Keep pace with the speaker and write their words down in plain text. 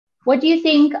What do you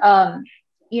think,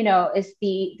 is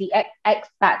the X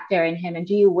factor in him? And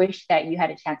do you wish that you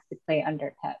had a chance to play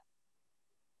under Pep?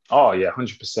 Oh yeah,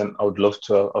 100%. I would love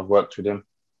to have worked with him.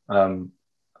 Um,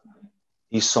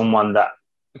 he's someone that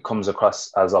comes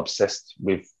across as obsessed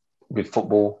with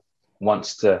football,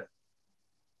 wants to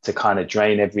kind of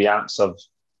drain every ounce of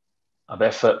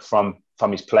effort from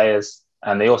his players,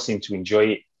 and they all seem to enjoy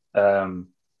it.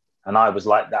 And I was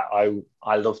like that.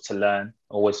 I love to learn.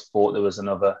 Always thought there was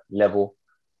another level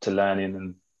to learning,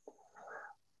 and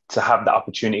to have that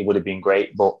opportunity would have been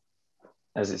great. But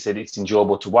as I said, it's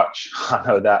enjoyable to watch. I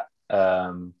know that.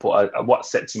 What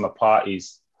sets him apart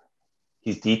is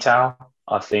his detail.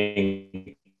 I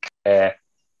think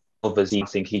others, I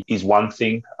think he's one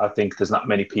thing. I think there's not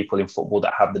many people in football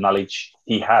that have the knowledge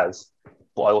he has.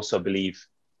 But I also believe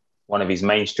one of his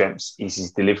main strengths is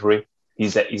his delivery,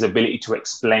 his ability to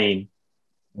explain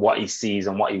what he sees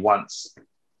and what he wants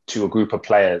to a group of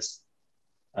players.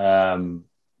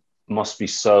 Must be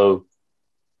so,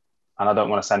 and I don't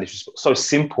want to sound disrespectful, so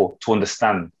simple to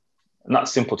understand. Not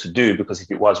simple to do, because if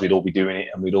it was, we'd all be doing it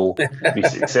and we'd all be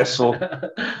successful.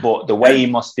 But the way he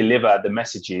must deliver the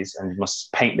messages and he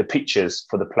must paint the pictures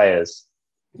for the players.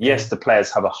 Yes, the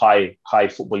players have a high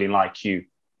footballing IQ,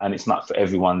 and it's not for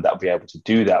everyone that'll be able to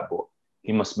do that. But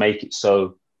he must make it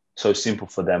so simple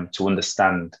for them to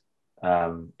understand.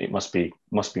 It must be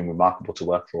remarkable to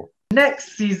work for.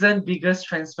 Next season, biggest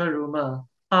transfer rumor: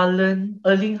 Erling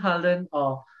Haaland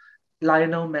or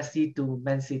Lionel Messi to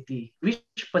Man City. Which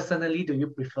personally do you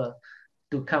prefer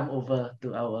to come over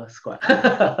to our squad?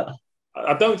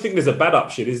 I don't think there's a bad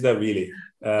option, is there really?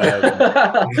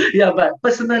 Yeah, but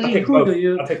personally, who do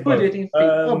you think?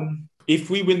 If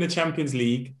we win the Champions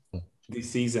League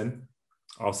this season,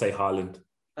 I'll say Haaland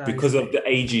because of the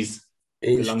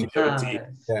the longevity.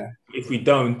 If we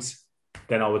don't,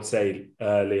 then I would say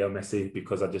Leo Messi,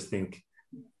 because I just think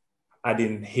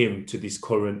adding him to this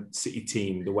current City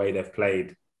team, the way they've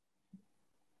played,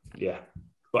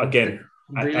 But again,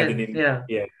 adding in,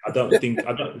 I don't think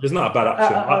there's not a bad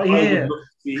option. I would love to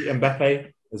see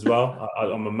Mbappe as well.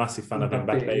 I'm a massive fan of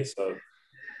Mbappe, so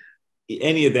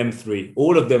any of them three,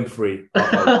 all of them three.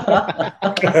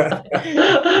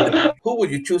 Who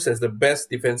would you choose as the best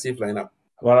defensive lineup?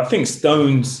 Well, I think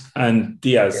Stones and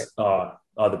Diaz are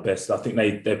the best. I think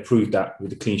they proved that with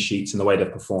the clean sheets and the way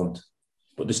they've performed.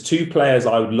 But there's two players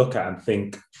I would look at and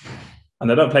think, and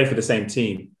they don't play for the same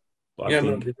team, but I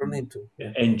think they don't need to.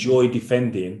 Enjoy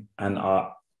defending and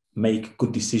make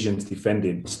good decisions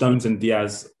defending. Stones and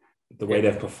Diaz, the way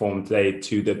they've performed, they're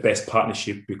the best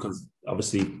partnership, because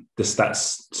obviously the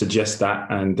stats suggest that,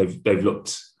 and they've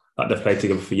looked like they've played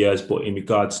together for years. But in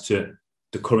regards to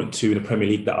the current two in the Premier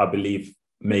League that I believe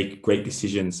make great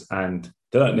decisions, and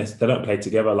they don't play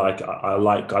together. Like I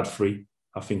like Godfrey.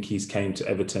 I think he's came to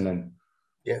Everton and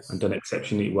done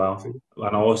exceptionally well.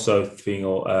 And I also think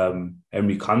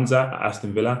Emery Konza at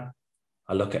Aston Villa.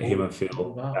 I look at him and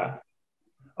feel that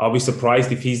I'll be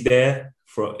surprised if he's there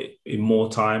in more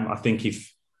time. I think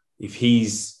if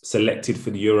he's selected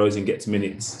for the Euros and gets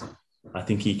minutes, I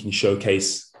think he can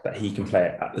showcase that he can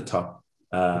play at the top.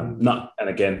 Not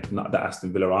that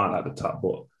Aston Villa aren't at the top,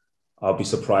 but I'll be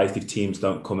surprised if teams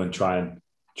don't come and try and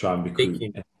recruit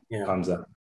Konza.